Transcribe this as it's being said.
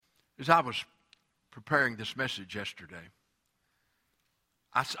As I was preparing this message yesterday,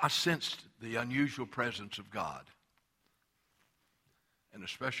 I sensed the unusual presence of God in a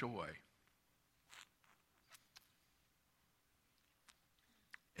special way.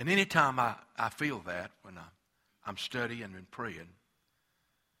 And anytime I feel that when I'm studying and praying,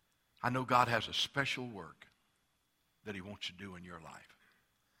 I know God has a special work that he wants to do in your life.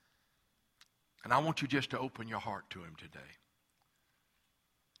 And I want you just to open your heart to him today.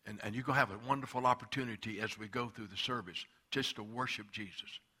 And you're going to have a wonderful opportunity as we go through the service just to worship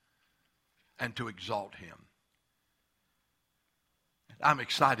Jesus and to exalt him. I'm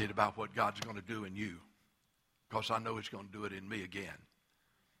excited about what God's going to do in you because I know he's going to do it in me again.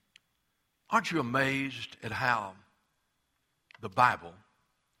 Aren't you amazed at how the Bible,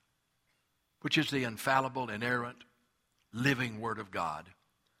 which is the infallible, inerrant, living Word of God,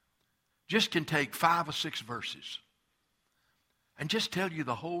 just can take 5 or 6 verses and just tell you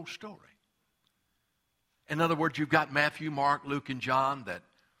the whole story. In other words, you've got Matthew, Mark, Luke, and John that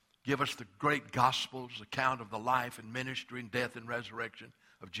give us the great Gospels, account of the life and ministry and death and resurrection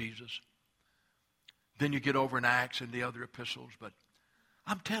of Jesus. Then you get over in Acts and the other epistles. But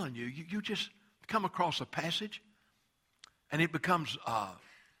I'm telling you, you just come across a passage and it becomes,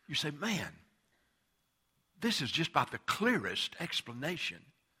 you say, man, this is just about the clearest explanation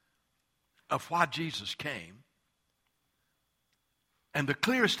of why Jesus came and the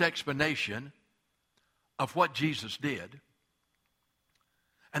clearest explanation of what Jesus did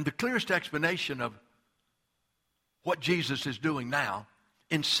and the clearest explanation of what Jesus is doing now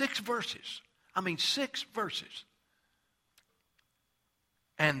in 6 verses. I mean, 6 verses.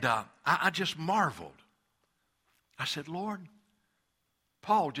 And I just marveled. I said, Lord,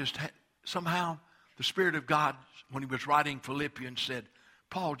 Paul just had, somehow the Spirit of God, when he was writing Philippians, said,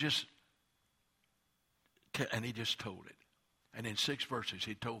 Paul just, and he just told it. And in 6 verses,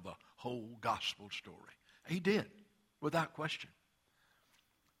 he told the whole gospel story. He did, without question.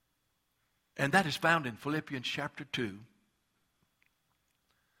 And that is found in Philippians chapter 2,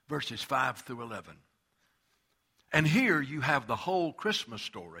 verses 5 through 11. And here you have the whole Christmas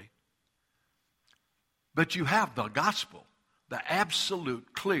story, but you have the gospel, the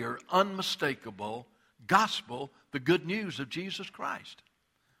absolute, clear, unmistakable gospel, the good news of Jesus Christ.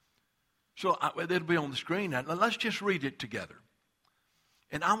 So it'll be on the screen. Now, let's just read it together.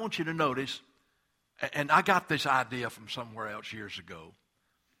 And I want you to notice, and I got this idea from somewhere else years ago.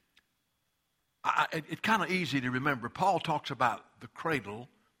 It's kind of easy to remember. Paul talks about the cradle,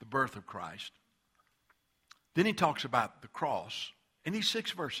 the birth of Christ. Then he talks about the cross in these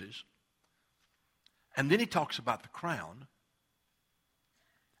 6 verses. And then he talks about the crown.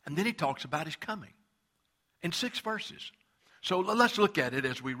 And then he talks about his coming in 6 verses. So let's look at it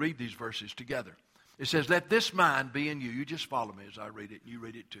as we read these verses together. It says, let this mind be in you. You just follow me as I read it, and you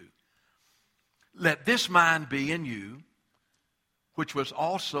read it too. Let this mind be in you, which was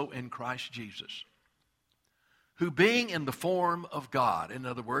also in Christ Jesus, who being in the form of God, in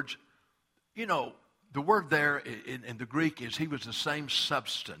other words, you know, the word there in the Greek is he was the same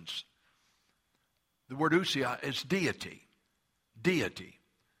substance. The word ousia is deity. Deity.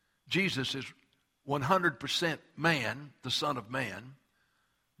 Jesus is 100% man, the Son of Man,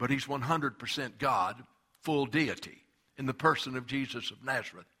 but he's 100% God, full deity, in the person of Jesus of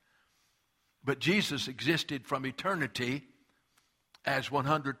Nazareth. But Jesus existed from eternity as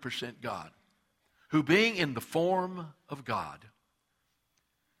 100% God, who being in the form of God,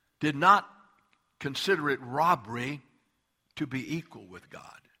 did not consider it robbery to be equal with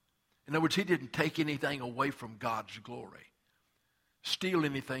God. In other words, he didn't take anything away from God's glory, steal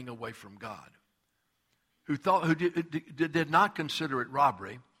anything away from God. Who did not consider it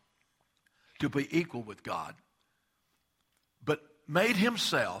robbery to be equal with God, but made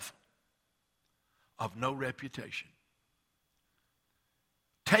himself of no reputation,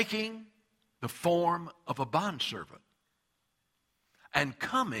 taking the form of a bondservant and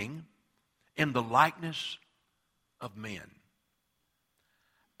coming in the likeness of men,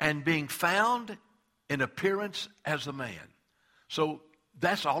 and being found in appearance as a man. So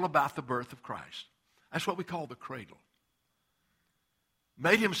that's all about the birth of Christ. That's what we call the cradle.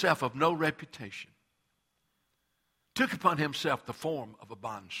 Made himself of no reputation. Took upon himself the form of a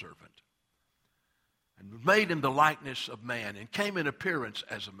bondservant. And was made in the likeness of man and came in appearance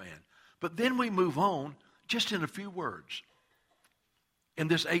as a man. But then we move on just in a few words. In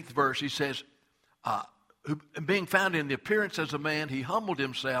this 8th verse he says, being found in the appearance as a man, he humbled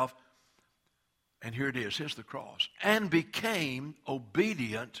himself. And here it is, here's the cross. And became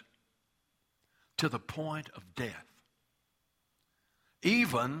obedient to the point of death.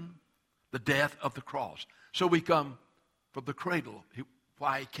 Even the death of the cross. So we come from the cradle.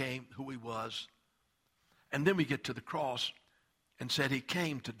 why he came, who he was. And then we get to the cross and said he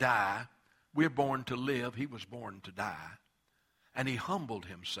came to die. We're born to live. He was born to die. And he humbled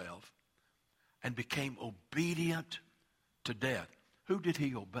himself and became obedient to death. Who did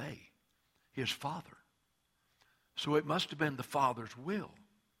he obey? His Father. So it must have been the Father's will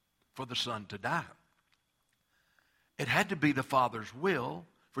for the Son to die. It had to be the Father's will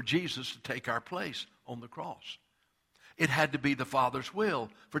for Jesus to take our place on the cross. It had to be the Father's will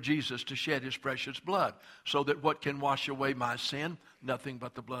for Jesus to shed his precious blood, so that what can wash away my sin? Nothing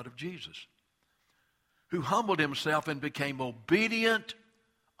but the blood of Jesus, who humbled himself and became obedient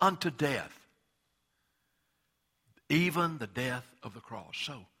unto death, even the death of the cross.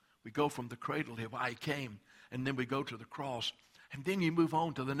 So we go from the cradle to why he came, and then we go to the cross, and then you move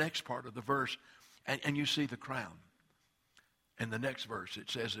on to the next part of the verse, and you see the crown. In the next verse, it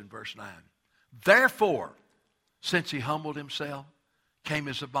says in verse 9, therefore, since he humbled himself, came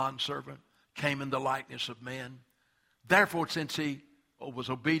as a bondservant, came in the likeness of men, therefore, since he was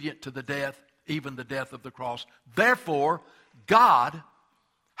obedient to the death, even the death of the cross, therefore, God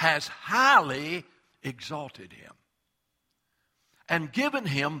has highly exalted him and given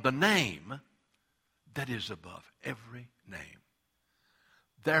him the name that is above every name.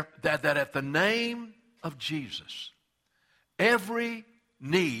 That at the name of Jesus, every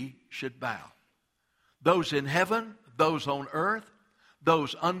knee should bow. Those in heaven, those on earth,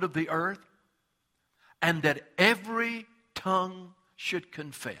 those under the earth, and that every tongue should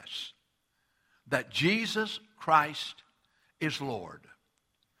confess that Jesus Christ is Lord,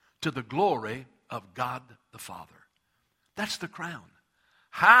 to the glory of God the Father. That's the crown.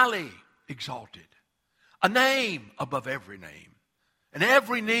 Highly exalted. A name above every name. And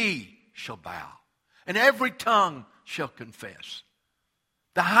every knee shall bow. And every tongue shall confess.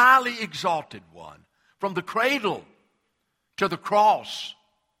 The highly exalted one. From the cradle to the cross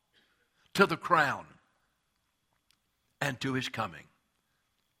to the crown and to his coming.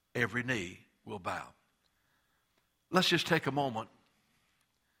 Every knee will bow. Let's just take a moment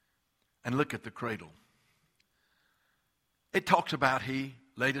and look at the cradle. It talks about he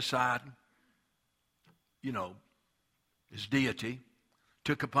laid aside, his deity,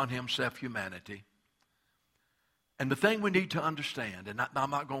 took upon himself humanity. And the thing we need to understand, and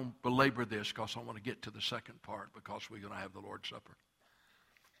I'm not going to belabor this because I want to get to the second part because we're going to have the Lord's Supper,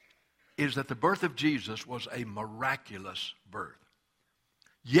 is that the birth of Jesus was a miraculous birth.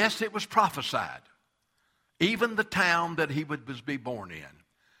 Yes, it was prophesied. Even the town that he would be born in.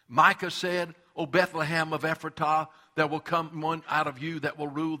 Micah said, O Bethlehem of Ephratah, there will come one out of you that will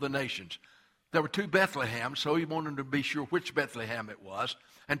rule the nations. There were two Bethlehems, so he wanted to be sure which Bethlehem it was.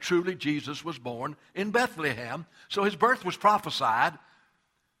 And truly, Jesus was born in Bethlehem. So his birth was prophesied.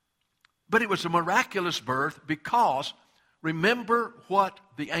 But it was a miraculous birth because remember what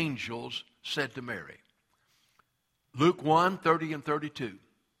the angels said to Mary. Luke 1, 30 and 32.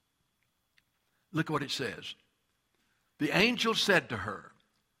 Look what it says. The angel said to her,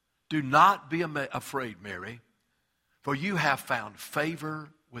 do not be afraid, Mary, for you have found favor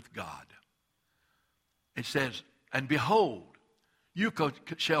with God. It says, and behold, you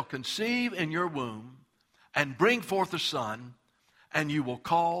shall conceive in your womb and bring forth a son, and you will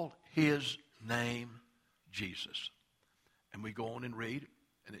call his name Jesus. And we go on and read,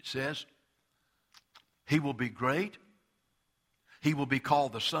 and it says, he will be great. He will be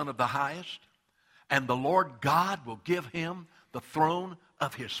called the Son of the Highest, and the Lord God will give him the throne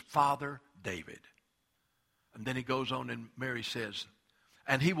of his father David. And then he goes on, and Mary says,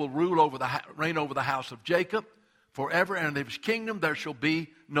 and he will reign over the house of Jacob forever, and of his kingdom there shall be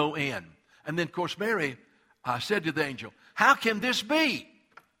no end. And then, of course, Mary said to the angel, how can this be,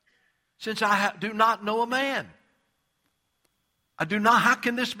 since I do not know a man? How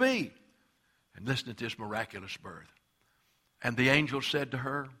can this be? And listen to this miraculous birth. And the angel said to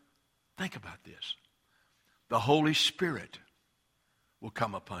her, think about this. The Holy Spirit will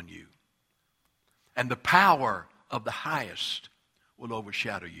come upon you, and the power of the highest will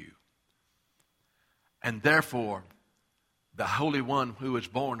overshadow you. And therefore, the Holy One who is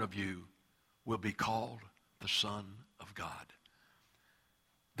born of you will be called the Son of God.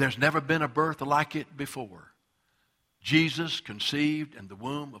 There's never been a birth like it before. Jesus conceived in the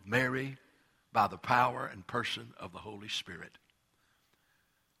womb of Mary by the power and person of the Holy Spirit.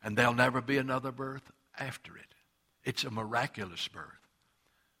 And there'll never be another birth after it. It's a miraculous birth.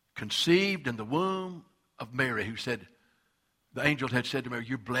 Conceived in the womb of Mary, who said, the angel had said to Mary,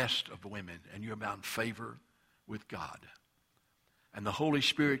 you're blessed of women, and you're found favor with God. And the Holy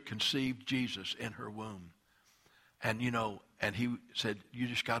Spirit conceived Jesus in her womb. And, and he said, you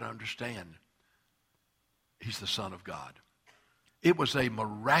just got to understand, he's the Son of God. It was a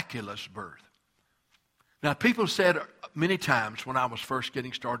miraculous birth. Now, people said many times when I was first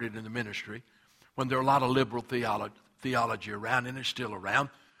getting started in the ministry, when there were a lot of liberal theology around, and it's still around,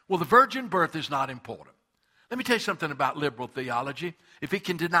 well, the virgin birth is not important. Let me tell you something about liberal theology. If it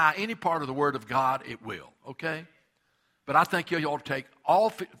can deny any part of the Word of God, it will, okay? But I think you ought to take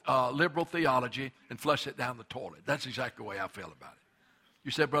all liberal theology and flush it down the toilet. That's exactly the way I feel about it.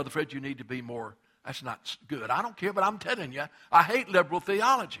 You said, Brother Fred, you need to be more, that's not good. I don't care, but I'm telling you, I hate liberal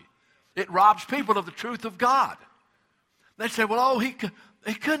theology. It robs people of the truth of God. They say, well, he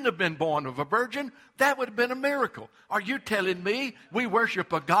couldn't have been born of a virgin. That would have been a miracle. Are you telling me we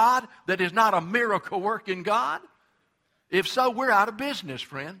worship a God that is not a miracle-working God? If so, we're out of business,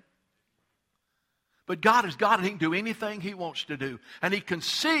 friend. But God is God, and He can do anything He wants to do. And He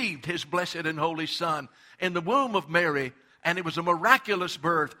conceived His blessed and holy Son in the womb of Mary, and it was a miraculous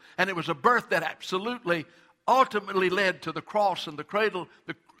birth, and it was a birth that absolutely, ultimately led to the cross and the cradle,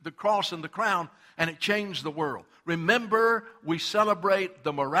 the cross and the crown, and it changed the world. Remember, we celebrate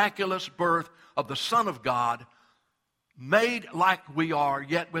the miraculous birth of the Son of God, made like we are,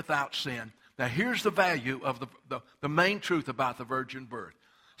 yet without sin. Now, here's the value of the main truth about the virgin birth.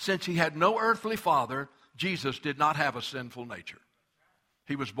 Since He had no earthly father, Jesus did not have a sinful nature.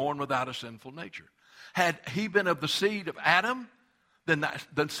 He was born without a sinful nature. Had He been of the seed of Adam, then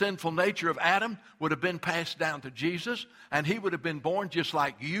the sinful nature of Adam would have been passed down to Jesus, and He would have been born just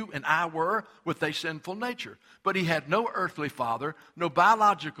like you and I were, with a sinful nature. But He had no earthly father, no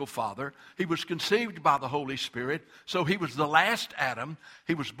biological father. He was conceived by the Holy Spirit, so He was the last Adam.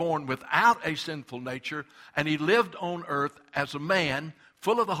 He was born without a sinful nature, and He lived on earth as a man,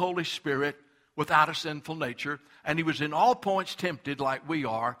 full of the Holy Spirit, without a sinful nature, and He was in all points tempted like we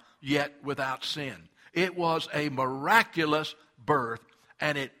are, yet without sin. It was a miraculous birth,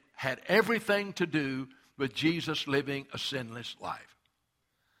 and it had everything to do with Jesus living a sinless life.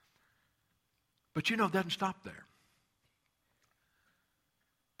 But it doesn't stop there.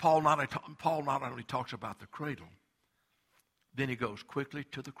 Paul not only talks about the cradle, then he goes quickly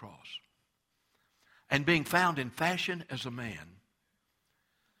to the cross. And being found in fashion as a man,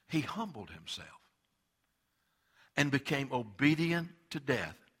 He humbled Himself and became obedient to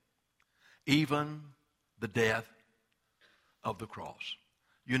death, even the death of the cross.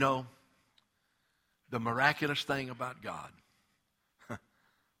 The miraculous thing about God,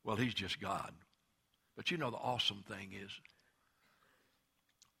 well, He's just God. But the awesome thing is,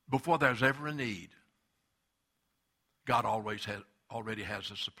 before there's ever a need, God already has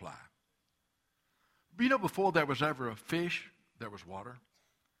a supply. Before there was ever a fish, there was water.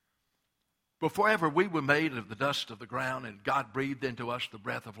 Before ever we were made of the dust of the ground and God breathed into us the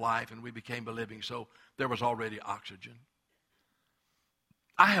breath of life and we became a living soul, there was already oxygen.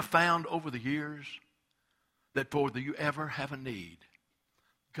 I have found over the years that before you ever have a need,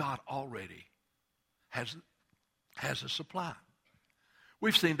 God already has a supply.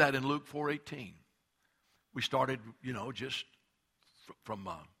 We've seen that in Luke 4:18. We started, just from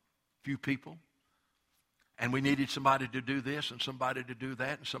a few people. And we needed somebody to do this and somebody to do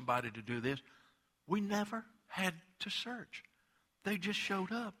that and somebody to do this. We never had to search. They just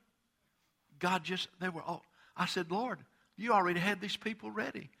showed up. I said, Lord, you already had these people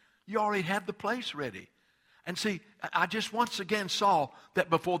ready. You already had the place ready. And see, I just once again saw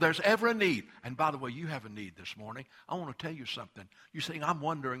that before there's ever a need, and by the way, you have a need this morning. I want to tell you something. You're saying, I'm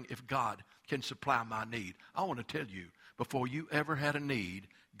wondering if God can supply my need. I want to tell you, before you ever had a need,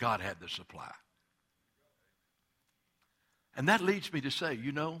 God had the supply. And that leads me to say,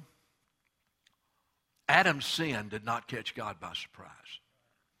 Adam's sin did not catch God by surprise.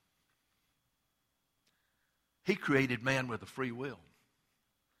 He created man with a free will.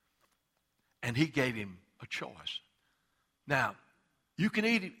 And He gave him a choice. Now, you can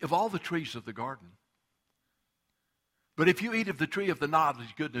eat of all the trees of the garden. But if you eat of the tree of the knowledge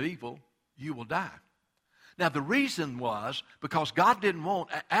of good and evil, you will die. Now, the reason was because God didn't want,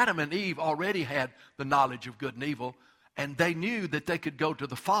 Adam and Eve already had the knowledge of good and evil, and they knew that they could go to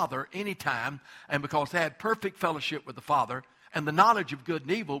the Father anytime, and because they had perfect fellowship with the Father, and the knowledge of good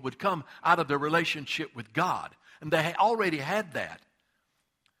and evil would come out of their relationship with God. And they already had that.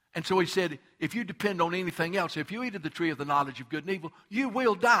 And so He said, if you depend on anything else, if you eat of the tree of the knowledge of good and evil, you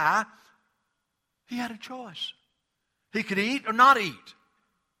will die. He had a choice. He could eat or not eat.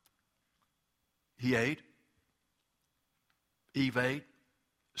 He ate. Eve ate.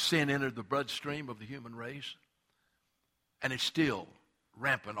 Sin entered the bloodstream of the human race. And it's still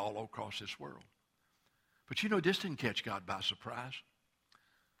rampant all across this world. But this didn't catch God by surprise.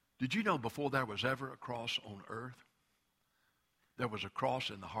 Did you know before there was ever a cross on earth, there was a cross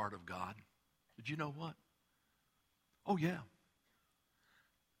in the heart of God? Did you know what? Oh, yeah.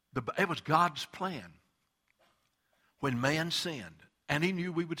 It was God's plan when man sinned, and he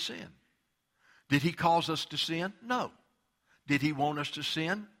knew we would sin. Did he cause us to sin? No. Did he want us to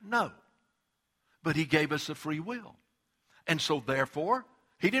sin? No. But he gave us a free will. And so therefore,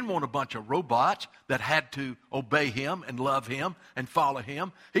 he didn't want a bunch of robots that had to obey him and love him and follow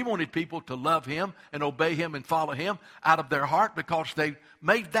him. He wanted people to love him and obey him and follow him out of their heart because they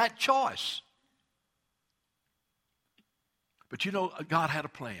made that choice. But you know, God had a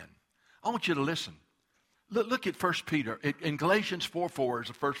plan. I want you to listen. Look at 1 Peter. In Galatians 4:4 is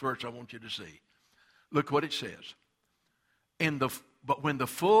the first verse I want you to see. Look what it says. But when the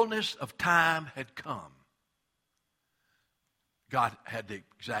fullness of time had come, God had the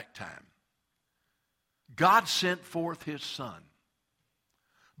exact time. God sent forth his Son,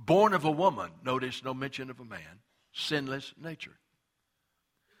 born of a woman. Notice no mention of a man. Sinless nature.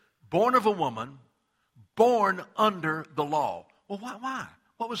 Born of a woman, born under the law. Well, why?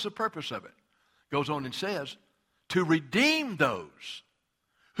 What was the purpose of it? Goes on and says, to redeem those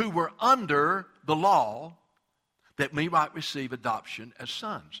who were under the law, that we might receive adoption as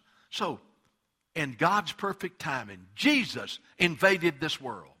sons. So, in God's perfect timing, Jesus invaded this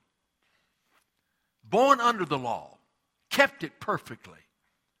world. Born under the law, kept it perfectly,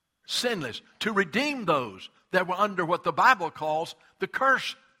 sinless, to redeem those that were under what the Bible calls the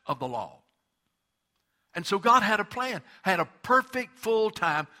curse of the law. And so God had a plan, had a perfect full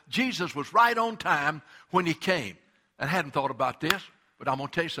time. Jesus was right on time when he came. I hadn't thought about this, but I'm going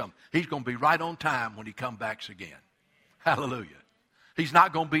to tell you something. He's going to be right on time when he comes back again. Hallelujah. He's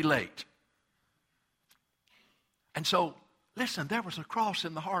not going to be late. And so, listen, there was a cross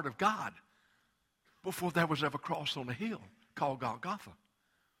in the heart of God before there was ever a cross on a hill called Golgotha.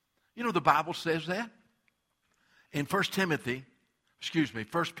 You know, the Bible says that. In 1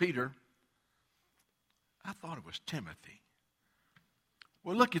 Peter, I thought it was Timothy.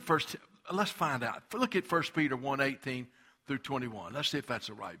 Well, let's find out. Look at 1 Peter 1:18 through 21. Let's see if that's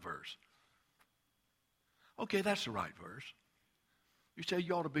the right verse. Okay, that's the right verse. You say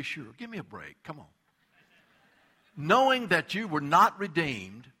you ought to be sure. Give me a break. Come on. Knowing that you were not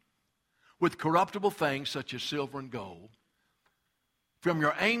redeemed with corruptible things such as silver and gold from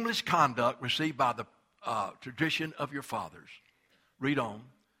your aimless conduct received by the tradition of your fathers. Read on.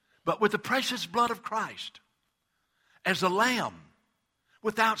 But with the precious blood of Christ as a lamb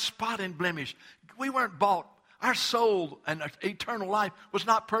without spot and blemish. We weren't bought. Our soul and eternal life was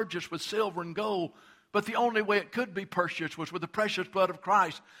not purchased with silver and gold, but the only way it could be purchased was with the precious blood of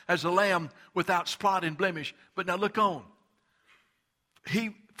Christ as a lamb without spot and blemish. But now look on.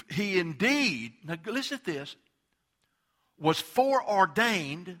 He indeed, now listen to this, was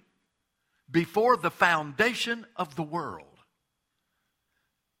foreordained before the foundation of the world.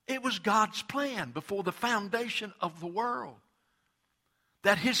 It was God's plan before the foundation of the world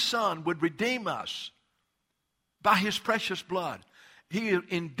that his Son would redeem us by his precious blood. He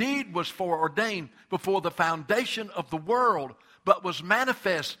indeed was foreordained before the foundation of the world, but was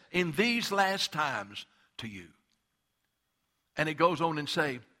manifest in these last times to you. And it goes on and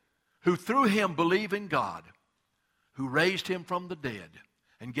say, who through him believe in God, who raised him from the dead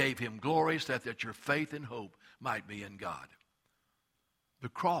and gave him glory, so that your faith and hope might be in God. The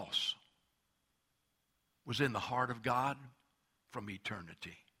cross was in the heart of God from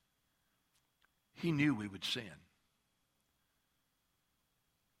eternity. He knew we would sin.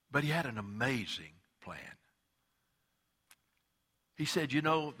 But he had an amazing plan. He said, you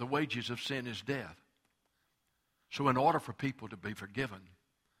know, the wages of sin is death. So in order for people to be forgiven,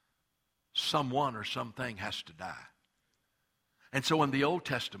 someone or something has to die. And so in the Old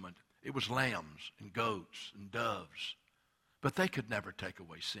Testament, it was lambs and goats and doves. But they could never take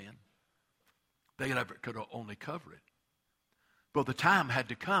away sin. They could only cover it. But the time had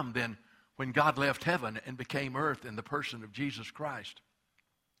to come then when God left heaven and became earth in the person of Jesus Christ.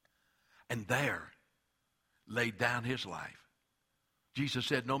 And there laid down his life. Jesus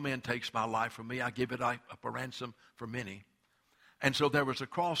said, no man takes my life from me. I give it up a ransom for many. And so there was a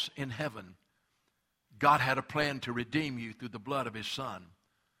cross in heaven. God had a plan to redeem you through the blood of his Son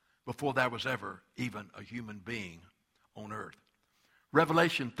before there was ever even a human being on earth.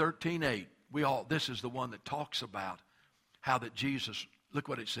 Revelation 13:8. This is the one that talks about how that Jesus, look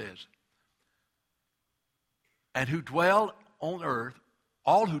what it says. And who dwell on earth,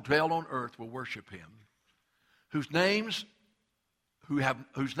 all who dwell on earth will worship him, whose names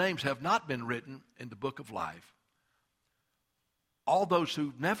have not been written in the book of life. All those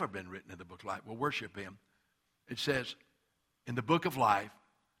who've never been written in the book of life will worship him. It says, in the book of life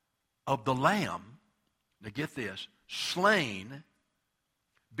of the Lamb, now get this, slain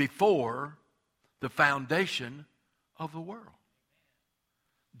before the foundation of the world.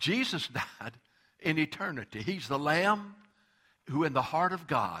 Jesus died in eternity. He's the Lamb who in the heart of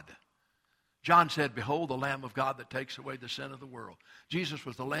God. John said, behold the Lamb of God that takes away the sin of the world. Jesus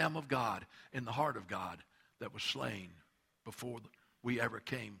was the Lamb of God in the heart of God that was slain before we ever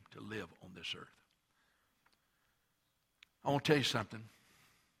came to live on this earth. I want to tell you something.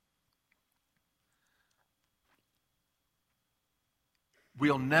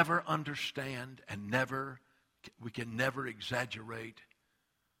 We'll never understand and we can never exaggerate.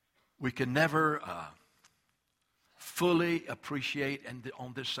 We can never fully appreciate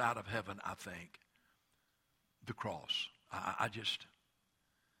on this side of heaven, I think, the cross.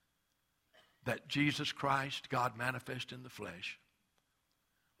 That Jesus Christ, God manifest in the flesh,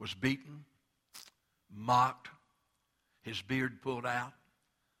 was beaten, mocked, his beard pulled out,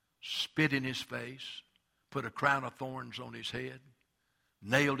 spit in his face, put a crown of thorns on his head,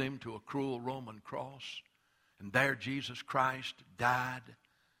 nailed him to a cruel Roman cross, and there Jesus Christ died.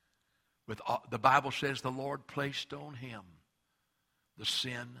 The Bible says the Lord placed on him the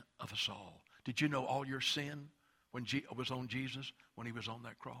sin of us all. Did you know all your sin was on Jesus when he was on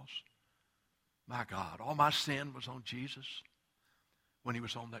that cross? My God, all my sin was on Jesus when he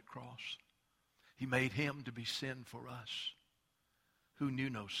was on that cross. He made him to be sin for us who knew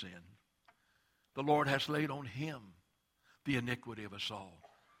no sin. The Lord has laid on him the iniquity of us all.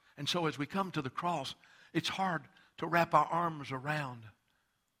 And so as we come to the cross, it's hard to wrap our arms around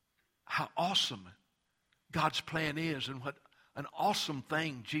how awesome God's plan is and what an awesome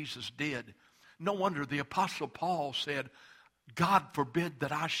thing Jesus did. No wonder the Apostle Paul said, God forbid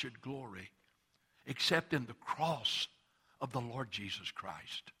that I should glory except in the cross of the Lord Jesus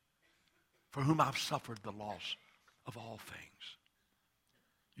Christ, for whom I've suffered the loss of all things.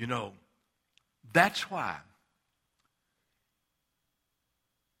 You know, that's why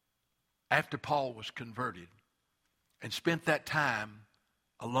after Paul was converted and spent that time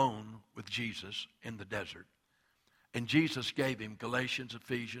alone with Jesus in the desert, and Jesus gave him Galatians,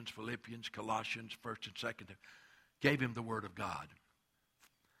 Ephesians, Philippians, Colossians, 1st and 2nd, gave him the Word of God.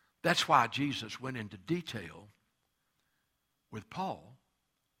 That's why Jesus went into detail with Paul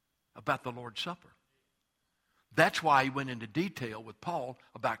about the Lord's Supper. That's why he went into detail with Paul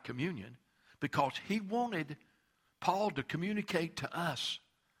about communion, because he wanted Paul to communicate to us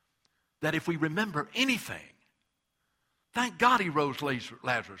that if we remember anything, thank God he rose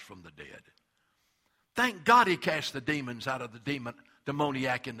Lazarus from the dead. Thank God he cast the demons out of the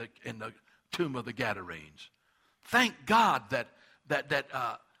demoniac in the tomb of the Gadarenes. Thank God that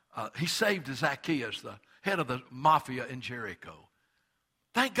he saved Zacchaeus, the head of the mafia in Jericho.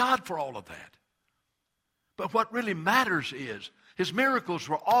 Thank God for all of that. But what really matters is his miracles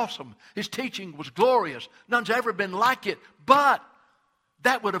were awesome. His teaching was glorious. None's ever been like it. But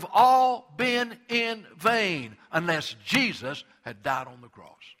that would have all been in vain unless Jesus had died on the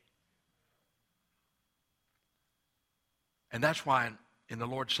cross. And that's why in the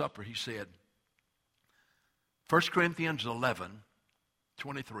Lord's Supper he said, 1 Corinthians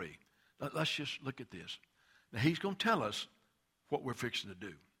 11:23. Let's just look at this. Now he's going to tell us what we're fixing to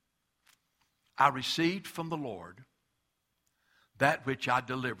do. I received from the Lord that which I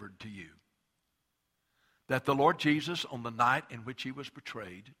delivered to you. That the Lord Jesus, on the night in which he was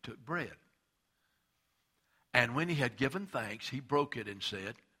betrayed, took bread. And when he had given thanks, he broke it and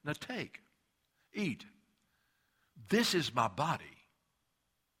said, now take, eat. This is my body,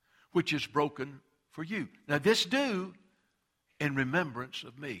 which is broken for you. Now this do in remembrance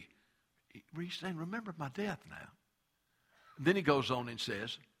of me. He's saying, remember my death now. And then he goes on and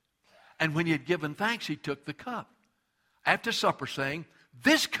says, and when he had given thanks, he took the cup after supper, saying,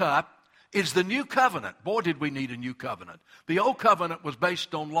 this cup is the new covenant. Boy, did we need a new covenant. The old covenant was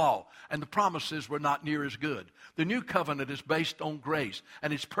based on law, and the promises were not near as good. The new covenant is based on grace,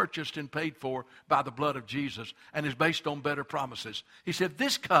 and it's purchased and paid for by the blood of Jesus, and is based on better promises. He said,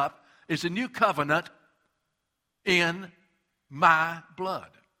 this cup is a new covenant in my blood.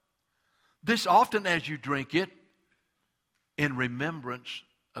 This often as you drink it, in remembrance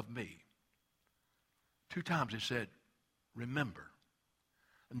of me. 2 times he said, remember.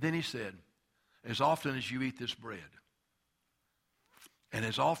 And then he said, as often as you eat this bread, and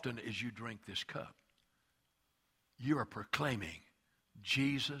as often as you drink this cup, you are proclaiming,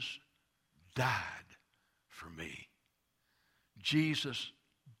 Jesus died for me. Jesus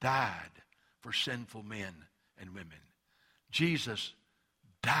died for sinful men and women. Jesus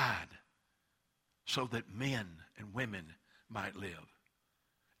died so that men and women might live.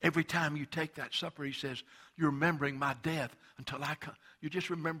 Every time you take that supper, he says, you're remembering my death until I come. You're just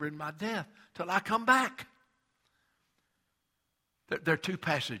remembering my death till I come back. There are 2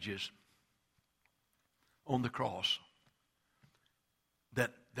 passages on the cross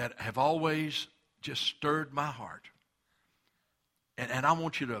that that have always just stirred my heart. And I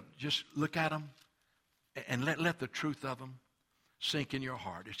want you to just look at them and let the truth of them sink in your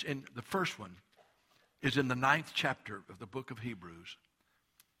heart. It's in the first one is in the 9th chapter of the book of Hebrews.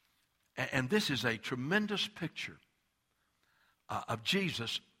 And this is a tremendous picture of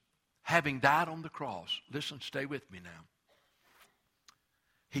Jesus having died on the cross. Listen, stay with me now.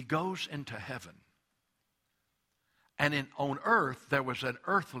 He goes into heaven. And on earth, there was an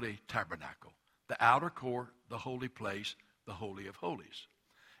earthly tabernacle. The outer court, the holy place, the Holy of Holies.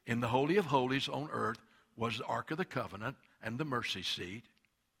 In the Holy of Holies on earth was the Ark of the Covenant and the mercy seat.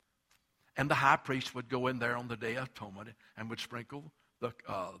 And the high priest would go in there on the Day of Atonement and would sprinkle the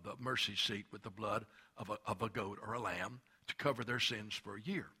mercy seat with the blood of a goat or a lamb to cover their sins for a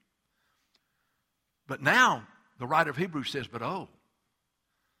year. But now, the writer of Hebrews says,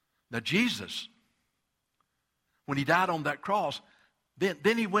 now Jesus, when he died on that cross,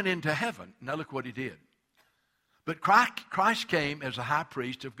 then he went into heaven. Now look what he did. But Christ came as a high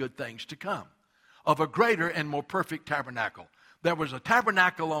priest of good things to come, of a greater and more perfect tabernacle. There was a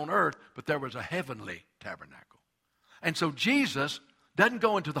tabernacle on earth, but there was a heavenly tabernacle. And so Jesus doesn't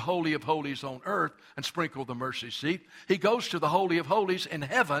go into the Holy of Holies on earth and sprinkle the mercy seat. He goes to the Holy of Holies in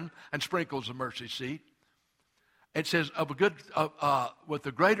heaven and sprinkles the mercy seat. It says, with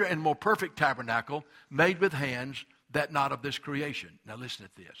a greater and more perfect tabernacle made with hands, that not of this creation. Now listen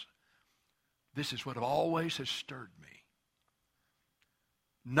to this. This is what always has stirred me.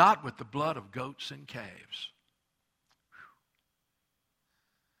 Not with the blood of goats and calves,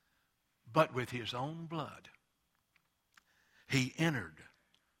 but with his own blood. He entered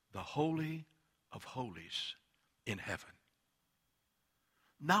the Holy of Holies in heaven.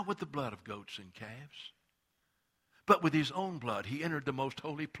 Not with the blood of goats and calves, but with his own blood. He entered the most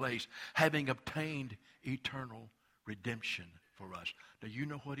holy place, having obtained eternal redemption for us. Now you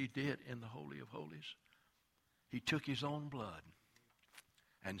know what he did in the Holy of Holies? He took his own blood,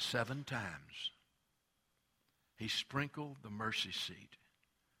 and 7 times he sprinkled the mercy seat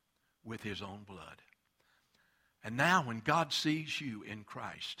with his own blood. And now when God sees you in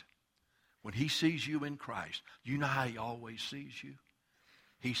Christ, when he sees you in Christ, you know how he always sees you?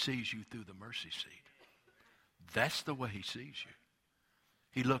 He sees you through the mercy seat. That's the way he sees you.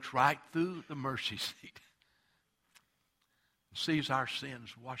 He looks right through the mercy seat and sees our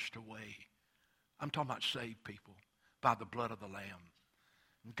sins washed away. I'm talking about saved people by the blood of the Lamb.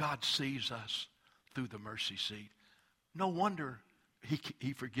 And God sees us through the mercy seat. No wonder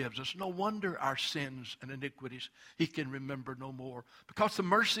he forgives us. No wonder our sins and iniquities he can remember no more. Because the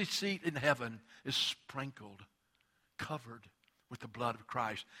mercy seat in heaven is sprinkled, covered with the blood of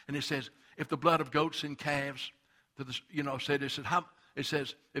Christ. And it says, if the blood of goats and calves, it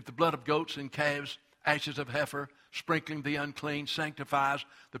says, if the blood of goats and calves, ashes of heifer, sprinkling the unclean, sanctifies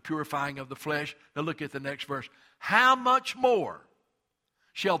the purifying of the flesh. Now look at the next verse. How much more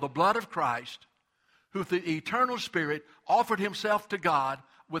shall the blood of Christ, who through the eternal Spirit offered himself to God,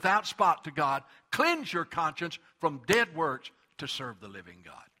 without spot to God, cleanse your conscience from dead works to serve the living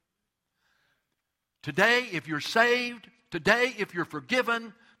God. Today, if you're saved, today, if you're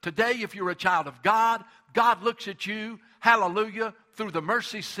forgiven, today, if you're a child of God, God looks at you, hallelujah, through the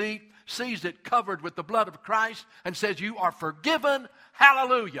mercy seat, sees it covered with the blood of Christ, and says, you are forgiven,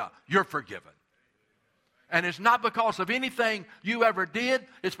 hallelujah, you're forgiven. And it's not because of anything you ever did.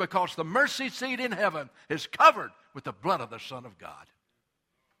 It's because the mercy seat in heaven is covered with the blood of the Son of God.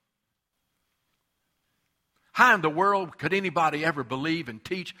 How in the world could anybody ever believe and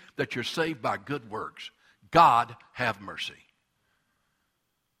teach that you're saved by good works? God have mercy.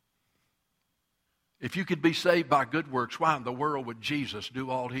 If you could be saved by good works, why in the world would Jesus do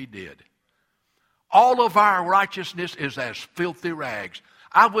all he did? All of our righteousness is as filthy rags.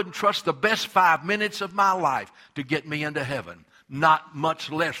 I wouldn't trust the best 5 minutes of my life to get me into heaven, not much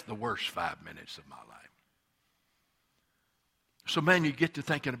less the worst 5 minutes of my life. So, man, you get to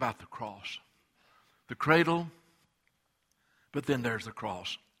thinking about the cross, the cradle, but then there's the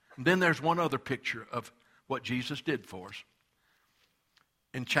cross. And then there's one other picture of what Jesus did for us.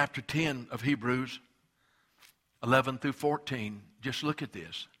 In chapter 10 of Hebrews, 11 through 14, just look at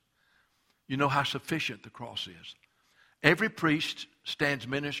this. You know how sufficient the cross is. Every priest stands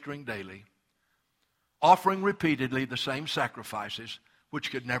ministering daily, offering repeatedly the same sacrifices, which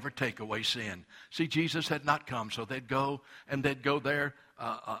could never take away sin. See, Jesus had not come, so they'd go there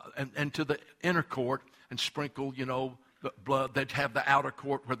and to the inner court and sprinkle, the blood. They'd have the outer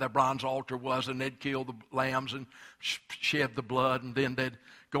court where the bronze altar was, and they'd kill the lambs and shed the blood, and then they'd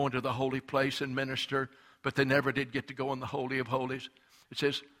go into the holy place and minister, but they never did get to go in the Holy of Holies. It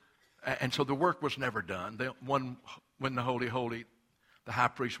says, and so the work was never done. When the Holy the high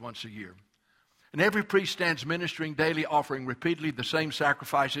priest once a year. And every priest stands ministering daily, offering repeatedly the same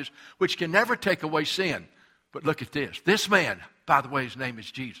sacrifices, which can never take away sin. But look at this. This man, by the way, his name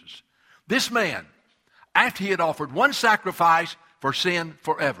is Jesus. This man, after he had offered one sacrifice for sin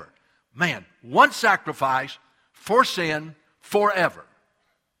forever. Man, one sacrifice for sin forever.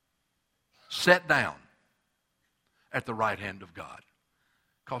 Sat down at the right hand of God.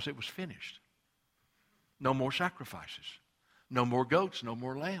 Because it was finished. No more sacrifices. No more goats, no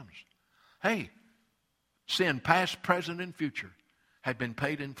more lambs. Hey, sin past, present, and future had been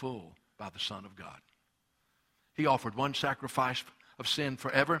paid in full by the Son of God. He offered one sacrifice of sin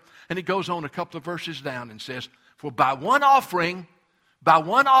forever. And he goes on a couple of verses down and says, for by one offering,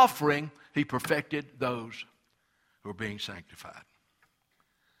 he perfected those who are being sanctified.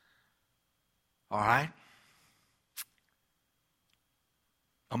 All right?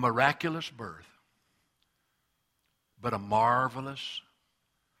 A miraculous birth, but a marvelous,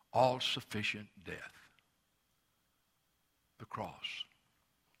 all-sufficient death. The cross.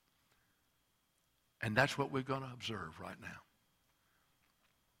 And that's what we're going to observe right now.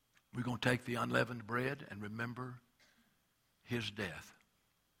 We're going to take the unleavened bread and remember his death.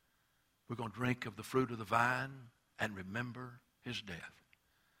 We're going to drink of the fruit of the vine and remember his death.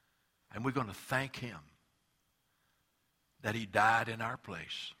 And we're going to thank him that he died in our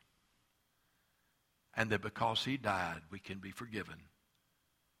place. And that because he died, we can be forgiven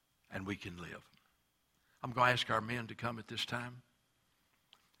and we can live. I'm going to ask our men to come at this time.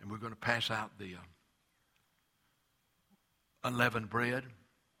 And we're going to pass out the unleavened bread.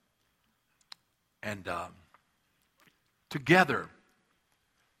 And together,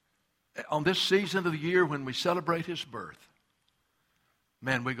 on this season of the year when we celebrate his birth,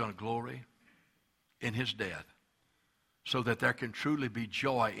 man, we're going to glory in his death so that there can truly be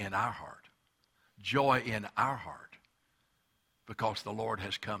joy in our heart. Joy in our heart because the Lord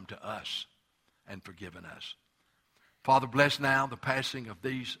has come to us and forgiven us. Father, bless now the passing of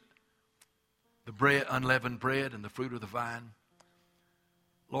these, the bread, unleavened bread and the fruit of the vine.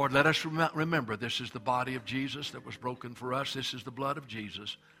 Lord, let us remember this is the body of Jesus that was broken for us. This is the blood of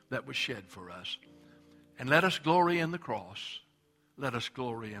Jesus that was shed for us. And let us glory in the cross. Let us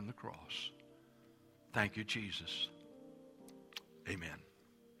glory in the cross. Thank you, Jesus. Amen.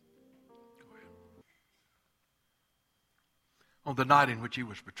 Go ahead. On the night in which he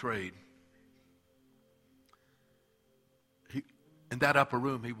was betrayed, in that upper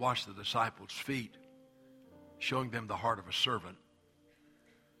room, he washed the disciples' feet, showing them the heart of a servant.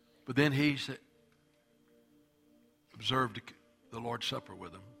 But then he observed the Lord's Supper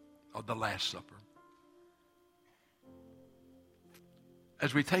with them, or the Last Supper.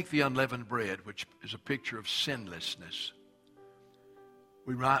 As we take the unleavened bread, which is a picture of sinlessness,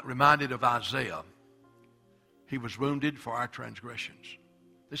 we're reminded of Isaiah. He was wounded for our transgressions.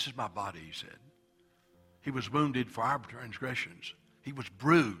 This is my body, he said. He was wounded for our transgressions. He was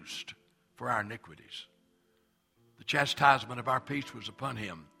bruised for our iniquities. The chastisement of our peace was upon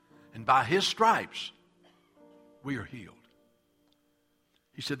him. And by his stripes, we are healed.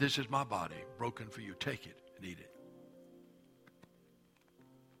 He said, this is my body, broken for you. Take it and eat it.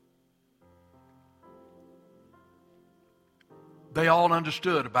 They all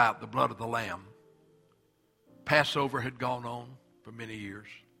understood about the blood of the Lamb. Passover had gone on for many years.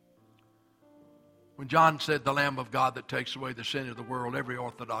 When John said the Lamb of God that takes away the sin of the world, every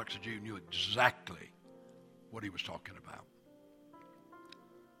Orthodox Jew knew exactly what he was talking about.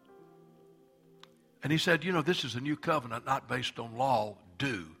 And he said, you know, this is a new covenant, not based on law,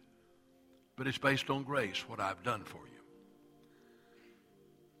 but it's based on grace, what I've done for you.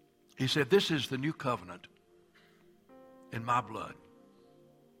 He said, this is the new covenant in my blood.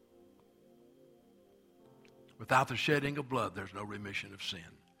 Without the shedding of blood, there's no remission of sin.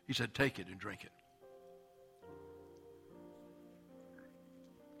 He said, take it and drink it.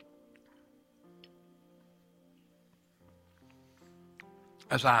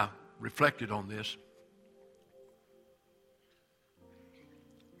 As I reflected on this,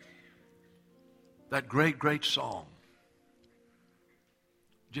 that great, great song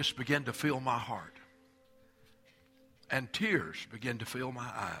just began to fill my heart. And tears began to fill my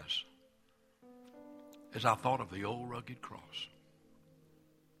eyes as I thought of the old rugged cross.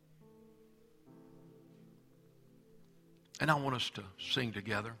 And I want us to sing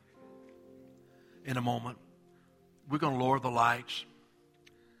together in a moment. We're going to lower the lights.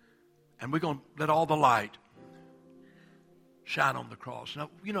 And we're going to let all the light shine on the cross. Now,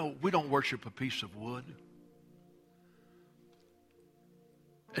 you know, we don't worship a piece of wood.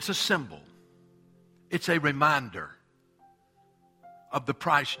 It's a symbol. It's a reminder of the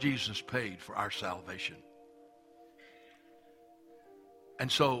price Jesus paid for our salvation.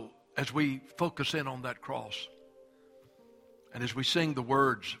 And so as we focus in on that cross, and as we sing the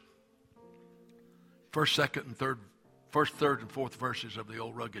words, first, third, and fourth verses of the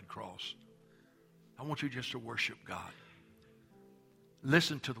old rugged cross, I want you just to worship God.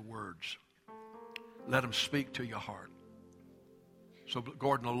 Listen to the words. Let them speak to your heart. So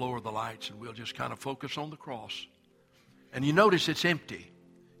Gordon will lower the lights and we'll just kind of focus on the cross. And you notice it's empty.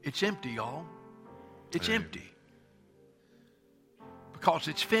 It's empty, y'all. It's empty. Because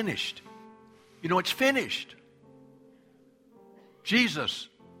it's finished. You know, it's finished. Jesus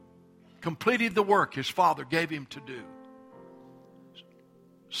completed the work his Father gave him to do.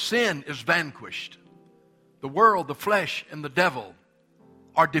 Sin is vanquished. The world, the flesh, and the devil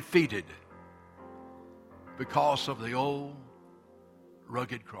are defeated because of the old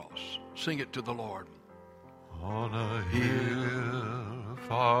rugged cross. Sing it to the Lord. On a hill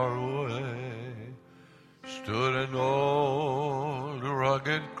far away stood an old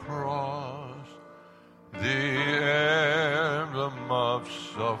rugged cross, the emblem of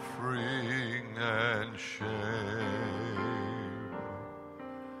suffering and shame.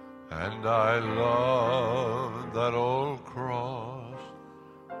 And I love that old cross,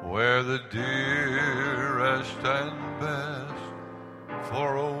 where the dearest and best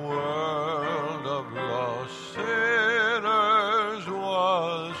for a world of lost sinners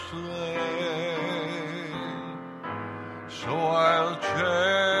was slain. So I'll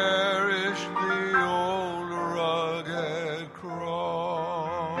cherish the old rugged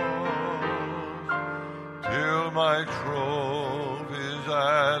cross till my trophies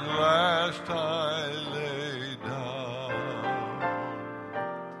at last I lay down.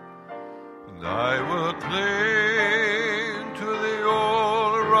 And I will cling to the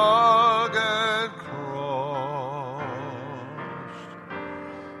old rugged cross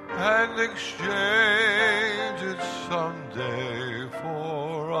and exchange it someday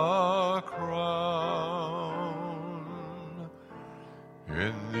for a crown.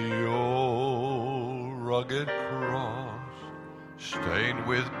 In the old rugged cross, stained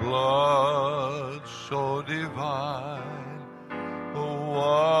with blood so divine, a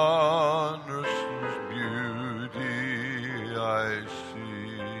wondrous beauty I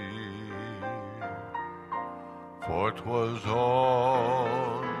see. For 'twas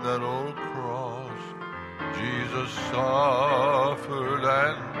on that old cross Jesus suffered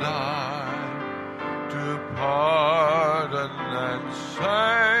and died to pardon and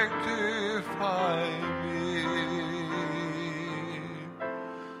sanctify me.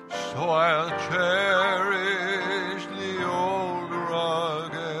 So I'll cherish the old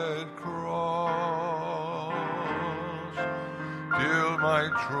rugged cross till my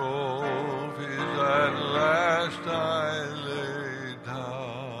trophies at last I lay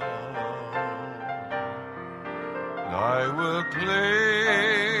down. And I will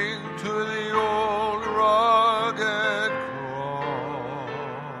cling to the old rugged cross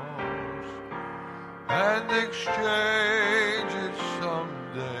and exchange it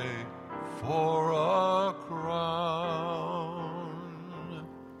someday for a crown.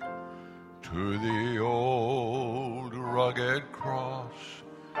 To the old rugged cross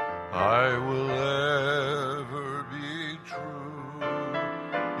I will ever be true,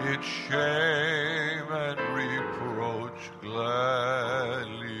 its shame and reproach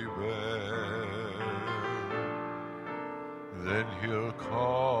gladly bear. Then he'll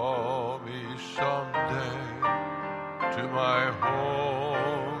call me someday to my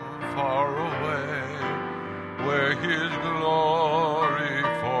home far away, where his glory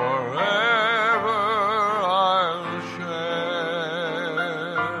forever I'll share.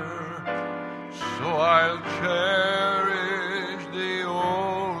 So I'll cherish the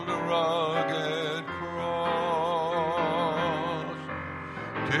old rugged cross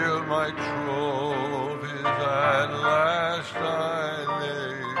till my trophies at last I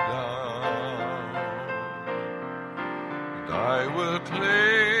lay down. And I will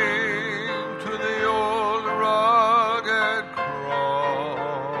cling to the old rugged cross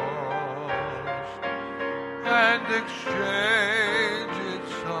and exchange it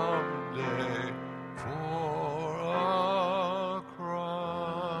someday for a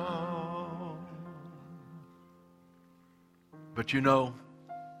crown. But you know,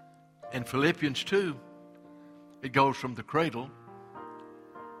 in Philippians 2, it goes from the cradle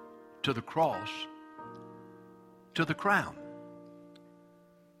to the cross to the crown.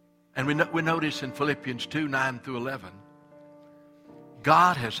 And we notice in Philippians 2, 9 through 11,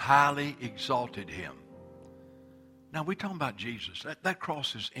 God has highly exalted him. Now we're talking about Jesus. That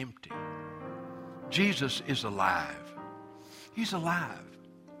cross is empty. Jesus is alive. He's alive.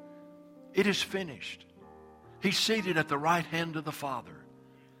 It is finished. He's seated at the right hand of the Father.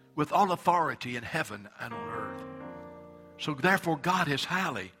 with all authority in heaven and on earth. So therefore God has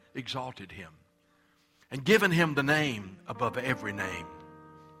highly exalted him and given him the name above every name,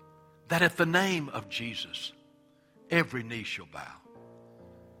 that at the name of Jesus every knee shall bow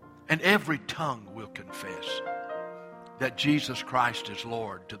and every tongue will confess that Jesus Christ is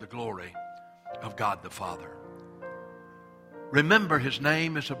Lord, to the glory of God the Father. Remember, his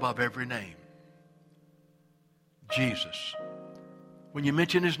name is above every name. Jesus. When you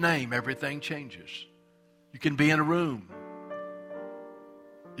mention his name, everything changes. You can be in a room.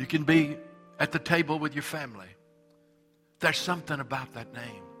 You can be at the table with your family. There's something about that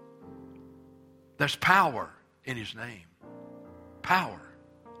name. There's power in his name. Power.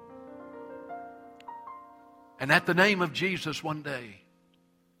 And at the name of Jesus one day,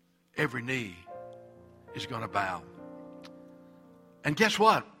 every knee is going to bow. And guess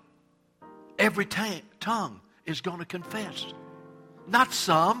what? Every tongue is going to confess. Not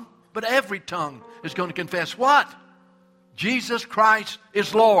some, but every tongue is going to confess what? Jesus Christ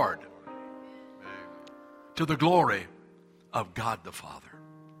is Lord. To the glory of God the Father.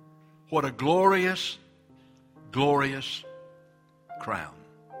 What a glorious, glorious crown.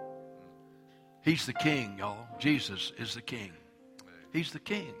 He's the King, y'all. Jesus is the King. He's the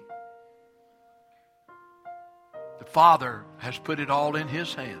King. The Father has put it all in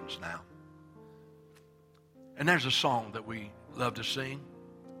his hands now. And there's a song that we love to sing.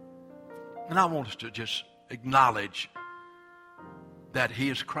 And I want us to just acknowledge that he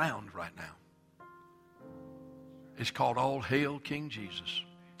is crowned right now. It's called All Hail King Jesus.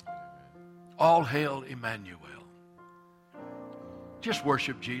 All Hail Emmanuel. Just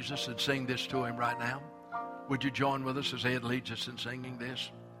worship Jesus and sing this to him right now. Would you join with us as Ed leads us in singing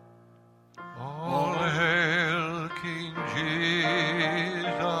this? All hail King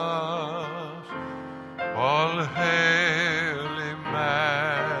Jesus, all hail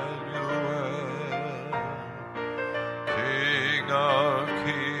Emmanuel, King of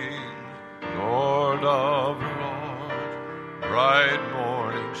kings, Lord of lords, bright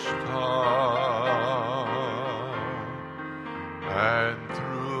morning star, and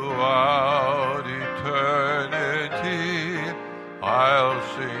throughout eternity I'll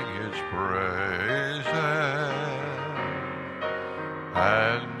sing his praises,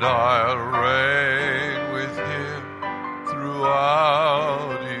 and I'll reign with him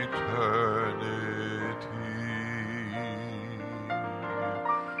throughout eternity.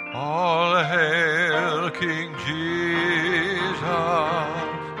 All hail King Jesus,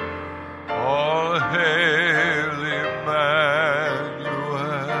 all hail Emmanuel,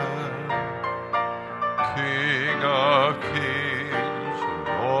 King of kings,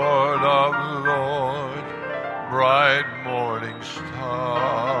 Lord of lords, bright morning star,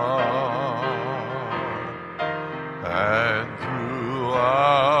 and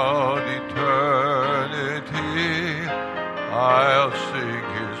throughout eternity I'll sing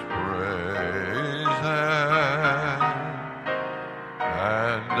his praises,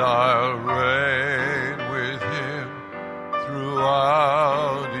 and I'll reign with him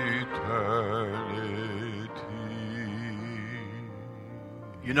throughout eternity.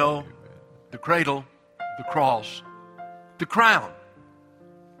 You know, the cradle, the cross, the crown.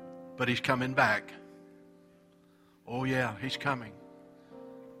 But he's coming back. Oh yeah, he's coming.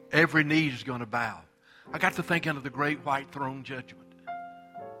 Every knee is going to bow. I got to thinking of the great white throne judgment.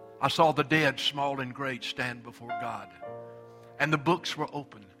 I saw the dead, small and great, stand before God. And the books were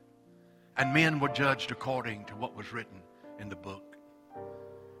opened. And men were judged according to what was written in the book.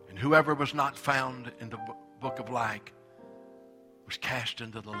 And whoever was not found in the book of life was cast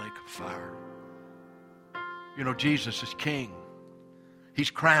into the lake of fire. You know, Jesus is king.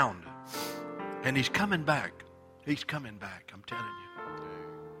 He's crowned. And he's coming back. He's coming back, I'm telling you.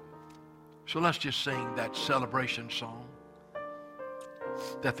 So let's just sing that celebration song.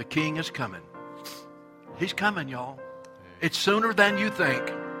 That the king is coming. He's coming, y'all. It's sooner than you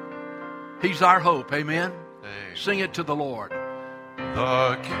think. He's our hope. Amen? Sing it to the Lord.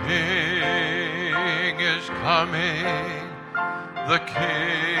 The King is coming. The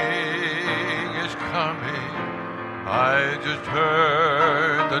King is coming. I just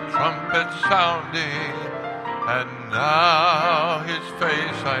heard the trumpet sounding, and now his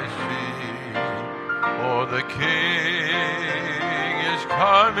face I see. Oh, the King is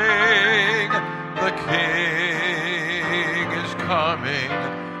coming. The King is coming.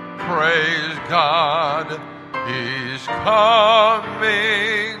 Praise God. He's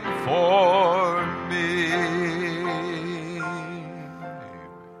coming for me.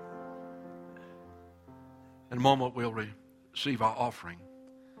 In a moment we'll receive our offering.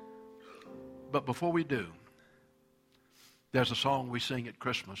 But before we do, There's a song we sing at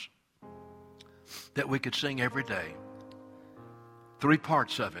Christmas that we could sing every day. 3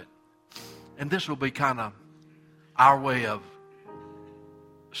 parts of it. And this will be kind of our way of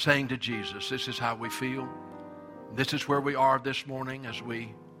saying to Jesus, this is how we feel. This is where we are this morning as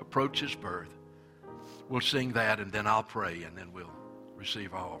we approach his birth. We'll sing that, and then I'll pray, and then we'll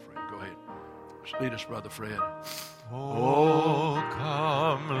receive our offering. Go ahead. Lead us, Brother Fred. Oh,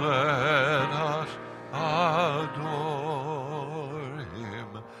 come, let us adore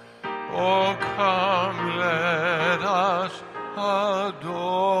him. Oh, come, let us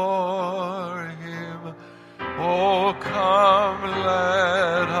adore him. Oh, come,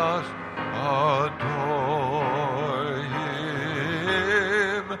 let us adore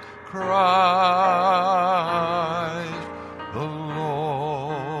him. Christ